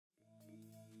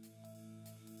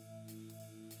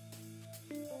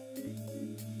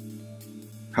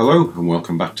Hello and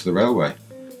welcome back to the railway.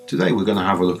 Today we're going to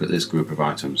have a look at this group of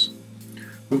items.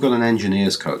 We've got an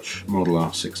engineer's coach, model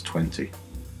R620.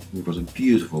 We've got a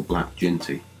beautiful black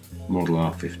Jinty, model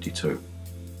R52.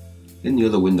 In the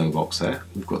other window box there,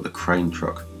 we've got the crane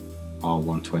truck,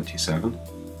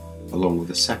 R127, along with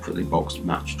a separately boxed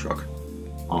match truck,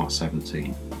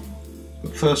 R17.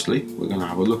 But firstly, we're going to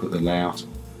have a look at the layout.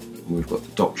 We've got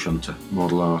the dock shunter,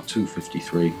 model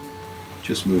R253,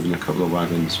 just moving a couple of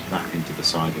wagons back into the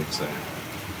sidings there.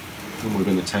 And we're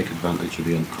going to take advantage of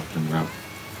the uncoupling ramp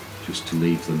just to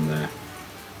leave them there.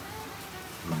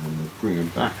 And then we'll bring them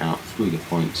back out through the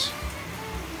points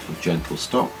to a gentle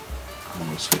stop, and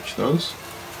we'll switch those.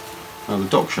 Now the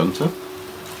dock shunter,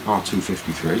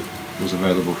 R253, was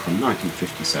available from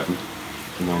 1957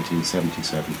 to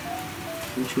 1977,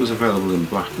 which was available in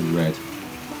black and red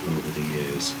over the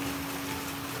years.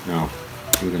 Now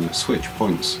we're going to switch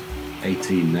points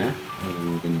 18 there, and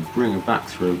then we're going to bring her back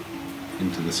through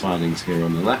into the sidings here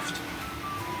on the left.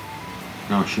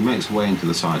 Now as she makes her way into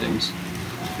the sidings,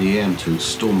 the EM2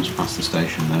 storms past the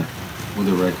station there with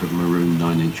a rake of maroon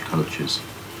 9-inch coaches.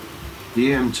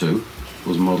 The EM2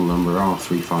 was model number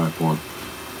R351,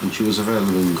 and she was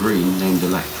available in green named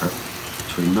Electra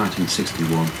between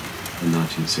 1961 and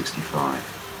 1965.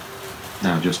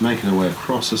 Now just making her way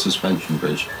across the suspension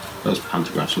bridge, those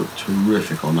pantographs look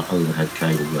terrific on the overhead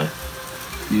cable there.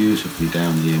 Beautifully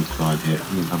down the incline here,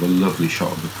 and we'll have a lovely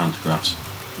shot of the pantographs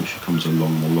as she comes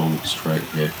along the long straight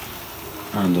here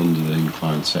and under the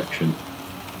incline section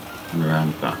and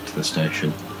around back to the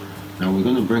station. Now we're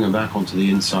going to bring her back onto the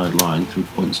inside line through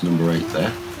points number 8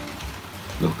 there.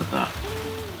 Look at that,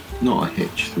 not a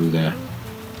hitch through there.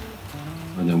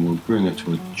 And then we'll bring her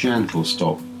to a gentle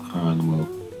stop and we'll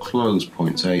close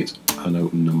points 8 and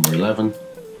open number 11,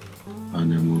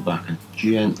 and then we'll back her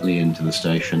gently into the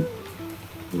station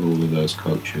with all of those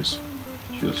coaches.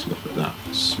 Just look at that,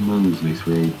 smoothly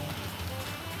through,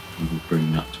 and we'll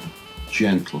bring that to a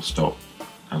gentle stop,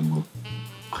 and we'll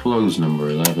close number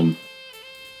 11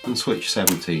 and switch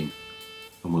 17,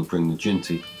 and we'll bring the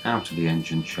Jinty out of the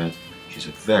engine shed. She's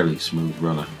a very smooth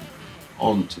runner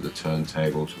onto the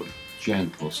turntable to a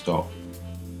gentle stop,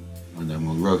 and then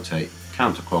we'll rotate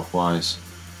counterclockwise.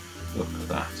 Look at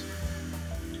that,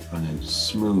 and then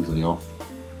smoothly off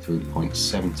through points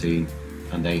 17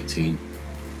 and 18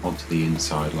 onto the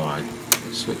inside line.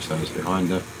 We'll switch those behind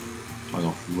her and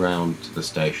off round to the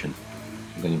station.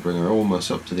 We're going to bring her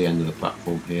almost up to the end of the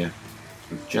platform here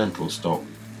with gentle stop,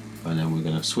 and then we're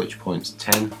going to switch points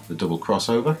 10, the double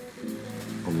crossover,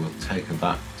 and we'll take her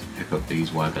back to pick up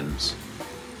these wagons.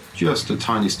 Just a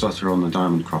tiny stutter on the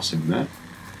diamond crossing there.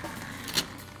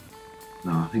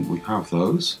 Now I think we have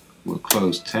those. We'll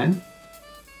close 10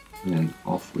 and then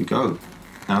off we go.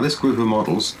 Now this group of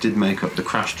models did make up the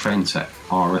crash train set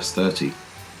RS30,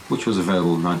 which was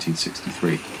available in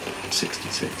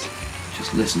 1963-66.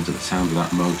 Just listen to the sound of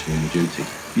that motor in the Jinty,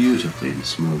 beautifully and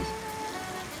smooth.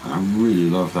 And I really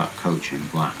love that coach in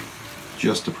black.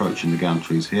 Just approaching the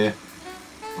gantries here,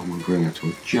 and we'll bring her to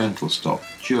a gentle stop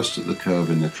just at the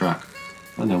curve in the track,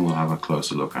 and then we'll have a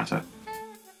closer look at her.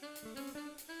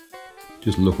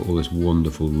 Just look at all this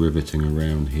wonderful riveting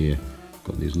around here.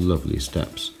 Got these lovely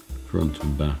steps front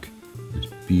and back, this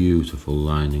beautiful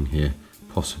lining here,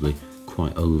 possibly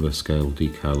quite overscale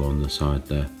decal on the side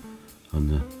there,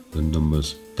 and the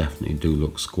numbers definitely do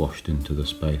look squashed into the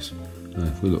space. Now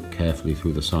if we look carefully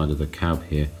through the side of the cab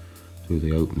here, through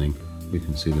the opening, we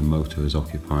can see the motor is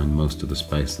occupying most of the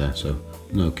space there, so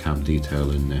no cab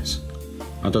detail in this.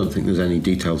 I don't think there's any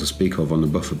detail to speak of on the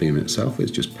buffer beam itself. It's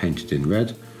just painted in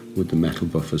red with the metal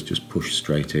buffers just pushed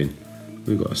straight in.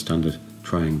 We've got a standard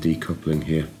triangle decoupling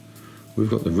here. We've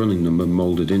got the running number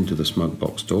moulded into the smoke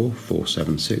box door,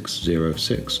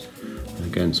 47606. And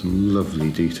again, some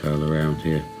lovely detail around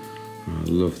here. I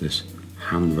love this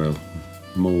handrail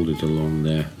moulded along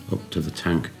there up to the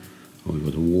tank. Oh, we've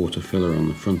got a water filler on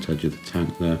the front edge of the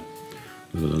tank there.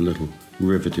 We've got a little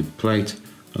riveted plate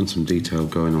and some detail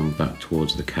going on back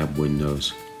towards the cab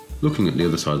windows. Looking at the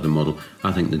other side of the model,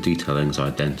 I think the detailing is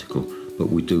identical, but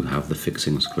we do have the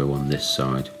fixing screw on this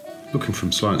side. Looking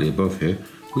from slightly above here,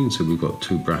 we can see we've got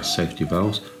 2 brass safety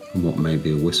valves and what may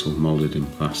be a whistle moulded in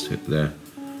plastic there.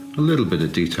 A little bit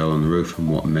of detail on the roof and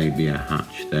what may be a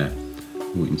hatch there.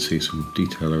 We can see some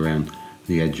detail around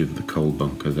the edge of the coal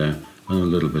bunker there and a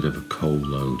little bit of a coal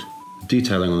load.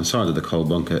 Detailing on the side of the coal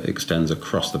bunker extends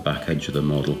across the back edge of the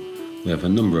model. We have a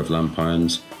number of lamp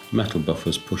irons, metal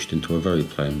buffers pushed into a very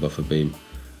plain buffer beam,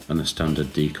 and a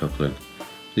standard decoupling.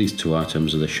 These 2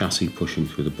 items are the chassis pushing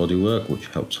through the bodywork, which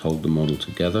helps hold the model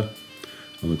together,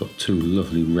 and we've got 2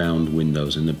 lovely round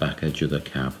windows in the back edge of the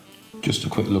cab. Just a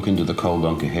quick look into the coal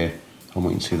bunker here, and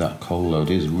we can see that coal load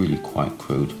is really quite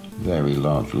crude, very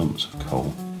large lumps of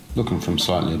coal. Looking from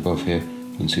slightly above here,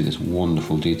 you can see this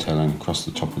wonderful detailing across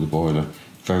the top of the boiler.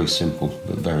 Very simple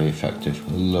but very effective.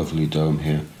 A lovely dome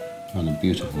here and a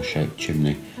beautiful shaped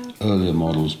chimney. Earlier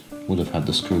models would have had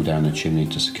the screw downer chimney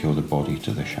to secure the body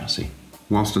to the chassis.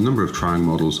 Whilst a number of Triang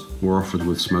models were offered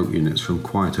with smoke units from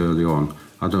quite early on,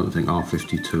 I don't think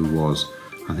R.52 was.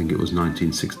 I think it was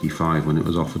 1965 when it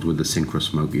was offered with the Synchro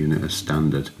smoke unit as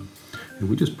standard. If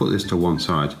we just put this to one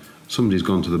side, somebody's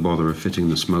gone to the bother of fitting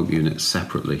the smoke unit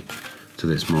separately to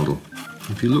this model.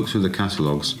 If you look through the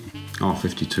catalogues,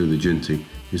 R.52, the Jinty,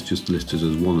 is just listed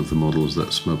as one of the models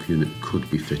that smoke unit could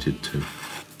be fitted to.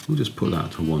 We'll just put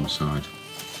that to one side.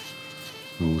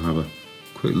 And we'll have a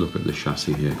quick look at the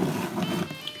chassis here.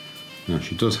 Now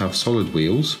she does have solid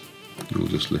wheels. We'll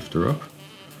just lift her up.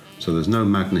 So there's no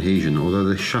magnesium, although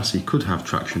the chassis could have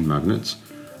traction magnets.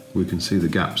 We can see the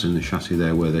gaps in the chassis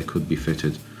there where they could be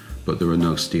fitted, but there are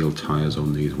no steel tyres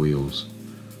on these wheels.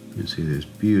 You can see this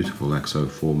beautiful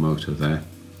XO4 motor there,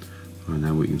 and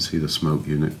now we can see the smoke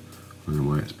unit and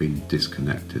where it's been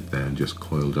disconnected there and just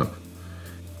coiled up.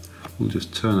 We'll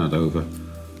just turn that over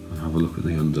and have a look at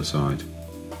the underside.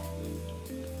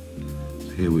 So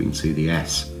here we can see the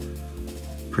S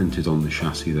printed on the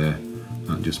chassis there.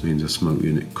 That just means a smoke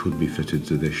unit could be fitted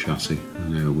to this chassis.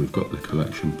 And there we've got the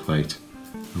collection plate,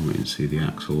 and we can see the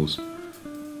axles,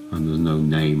 and there's no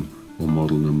name or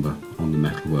model number on the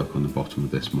metalwork on the bottom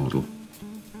of this model.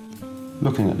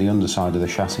 Looking at the underside of the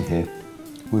chassis here,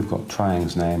 we've got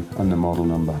Triang's name and the model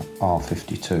number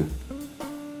R.52,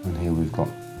 and here we've got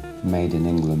Made in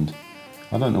England.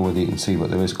 I don't know whether you can see, but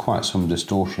there is quite some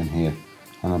distortion here,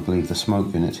 and I believe the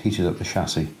smoke units heated up the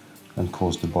chassis and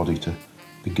caused the body to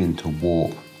begin to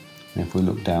warp. And if we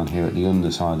look down here at the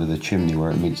underside of the chimney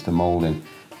where it meets the moulding,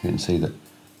 you can see that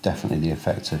definitely the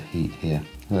effects of heat here.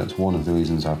 That's one of the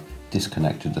reasons I've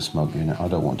disconnected the smoke unit. I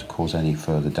don't want to cause any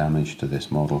further damage to this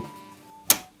model.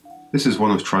 This is one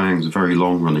of Triang's very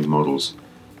long-running models.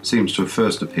 It seems to have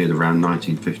first appeared around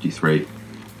 1953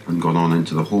 and gone on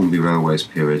into the Hornby Railways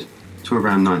period to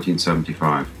around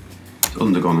 1975. It's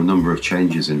undergone a number of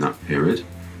changes in that period,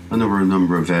 and there were a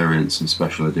number of variants and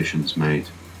special editions made.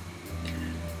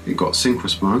 It got Synchro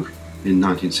smoke in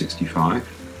 1965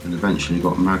 and eventually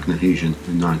got magnesium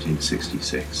in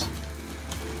 1966.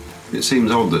 It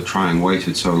seems odd that Triang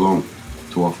waited so long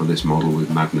to offer this model with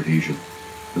magnesium,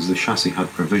 as the chassis had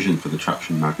provision for the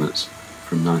traction magnets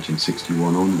from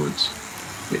 1961 onwards.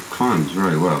 It climbs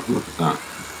very well. Look at that,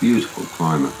 beautiful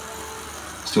climber.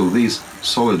 Still, these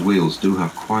solid wheels do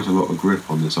have quite a lot of grip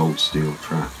on this old steel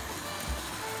track.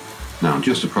 Now,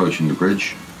 just approaching the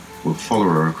bridge, we'll follow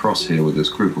her across here with this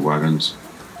group of wagons,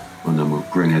 and then we'll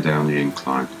bring her down the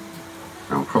incline.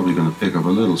 Now, we're probably going to pick up a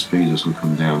little speed as we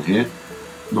come down here.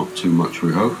 Not too much,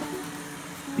 we hope.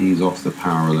 Ease off the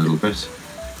power a little bit.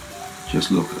 Just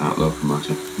look at that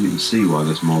locomotive. You can see why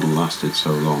this model lasted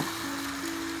so long.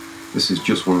 This is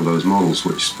just one of those models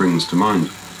which springs to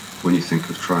mind when you think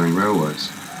of Triang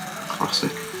Railways.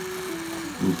 Classic.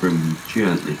 We'll bring them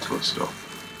gently to a stop.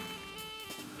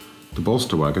 The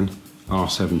bolster wagon,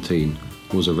 R17,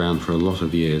 was around for a lot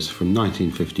of years, from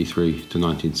 1953 to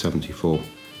 1974.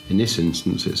 In this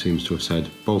instance, it seems to have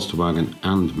said bolster wagon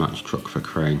and match truck for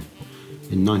crane.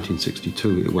 In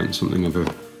 1962, it went something of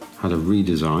had a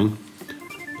redesign.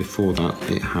 Before that,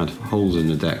 it had holes in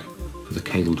the deck for the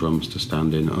cable drums to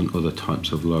stand in and other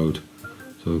types of load.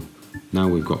 So now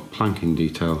we've got planking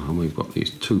detail and we've got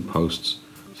these two posts,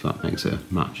 so that makes it a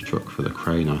match truck for the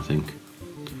crane, I think.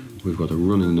 We've got a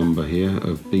running number here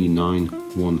of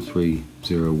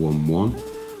B913011,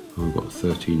 and we've got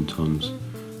 13 tons.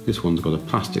 This one's got a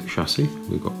plastic chassis,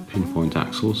 we've got pinpoint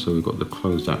axles, so we've got the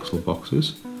closed axle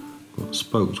boxes, we've got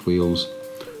spoked wheels,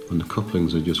 and the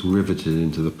couplings are just riveted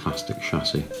into the plastic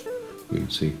chassis. We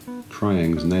can see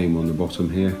Triang's name on the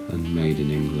bottom here and Made in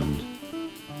England.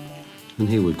 And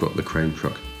here we've got the crane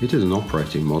truck. It is an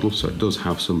operating model, so it does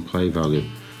have some play value.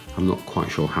 I'm not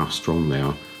quite sure how strong they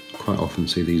are. Quite often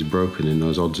see these broken in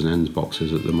those odds and ends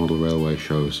boxes at the model railway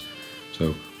shows.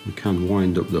 So we can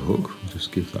wind up the hook. We'll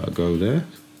just give that a go there.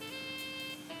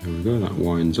 There we go, that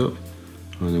winds up.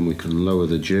 And then we can lower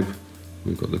the jib.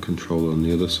 We've got the controller on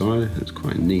the other side. It's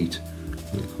quite neat.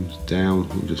 When it comes down,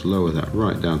 we'll just lower that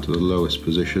right down to the lowest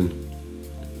position.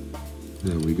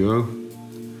 There we go.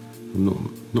 I'm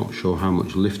not sure how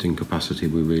much lifting capacity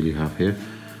we really have here,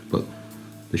 but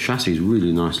the chassis is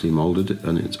really nicely moulded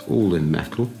and it's all in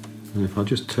metal. And if I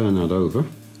just turn that over,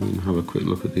 we can have a quick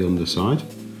look at the underside.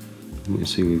 And we can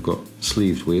see we've got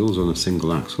sleeved wheels on a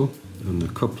single axle, and the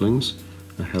couplings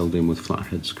are held in with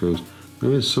flathead screws.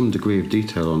 There is some degree of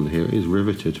detail on here. It is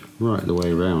riveted right the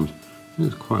way around.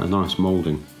 It's quite a nice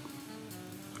moulding.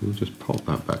 So we'll just pop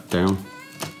that back down.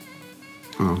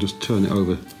 And I'll just turn it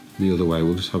over the other way.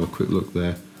 We'll just have a quick look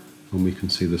there, and we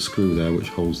can see the screw there which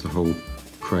holds the whole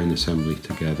crane assembly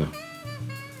together.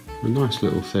 A nice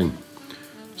little thing.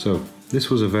 So this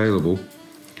was available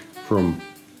from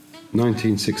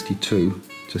 1962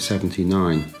 to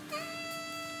 79.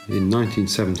 In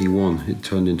 1971 it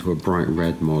turned into a bright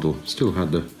red model. Still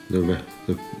had the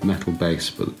metal base,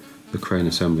 but the crane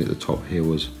assembly at the top here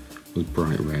was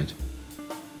bright red.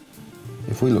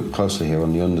 If we look closely here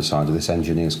on the underside of this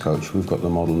engineer's coach, we've got the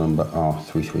model number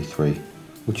R.53,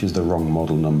 which is the wrong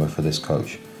model number for this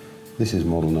coach. This is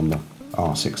model number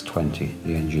R.620,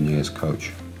 the engineer's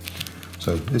coach.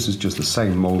 So this is just the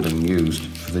same moulding used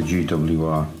for the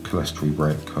GWR clerestory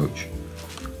brake coach.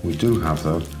 We do have,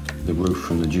 though, the roof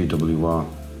from the GWR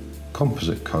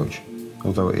composite coach,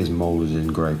 although it is moulded in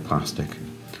grey plastic.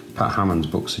 Pat Hammond's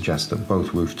book suggests that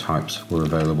both roof types were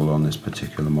available on this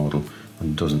particular model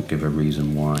and doesn't give a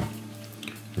reason why.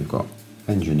 We've got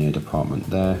engineer department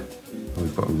there, and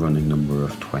we've got a running number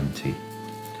of 20.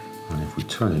 And if we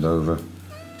turn it over,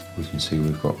 we can see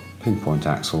we've got pinpoint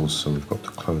axles, so we've got the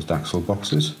closed axle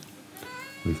boxes.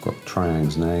 We've got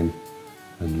Triang's name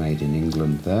and made in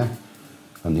England there,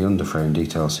 and the underframe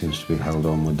detail seems to be held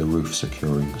on with the roof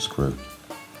securing screw.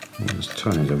 We'll just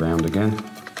turn it around again.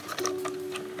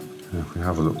 And if we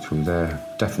have a look through there,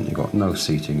 definitely got no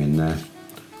seating in there,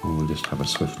 and we'll just have a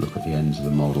swift look at the ends of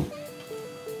the model.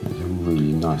 It's a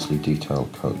really nicely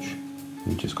detailed coach.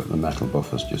 We've just got the metal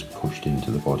buffers just pushed into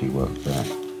the bodywork there.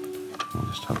 We'll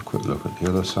just have a quick look at the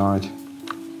other side.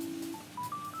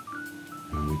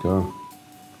 There we go.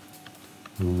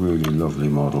 A really lovely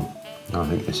model. I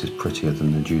think this is prettier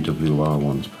than the GWR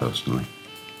ones personally.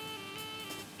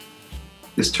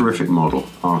 This terrific model,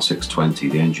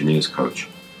 R620, the engineer's coach,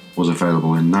 was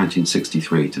available in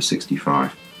 1963 to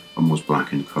 65 and was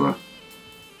black in colour.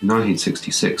 In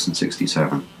 1966 and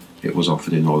 67 it was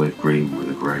offered in olive green with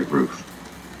a grey roof.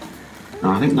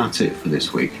 Now I think that's it for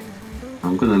this week.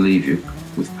 I'm going to leave you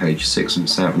with page 6 and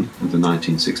 7 of the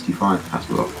 1965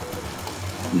 catalogue.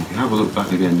 And if you have a look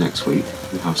back again next week,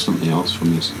 we'll have something else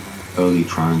from this early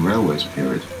Triangle Railways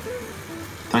period.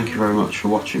 Thank you very much for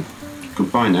watching.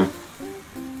 Goodbye now.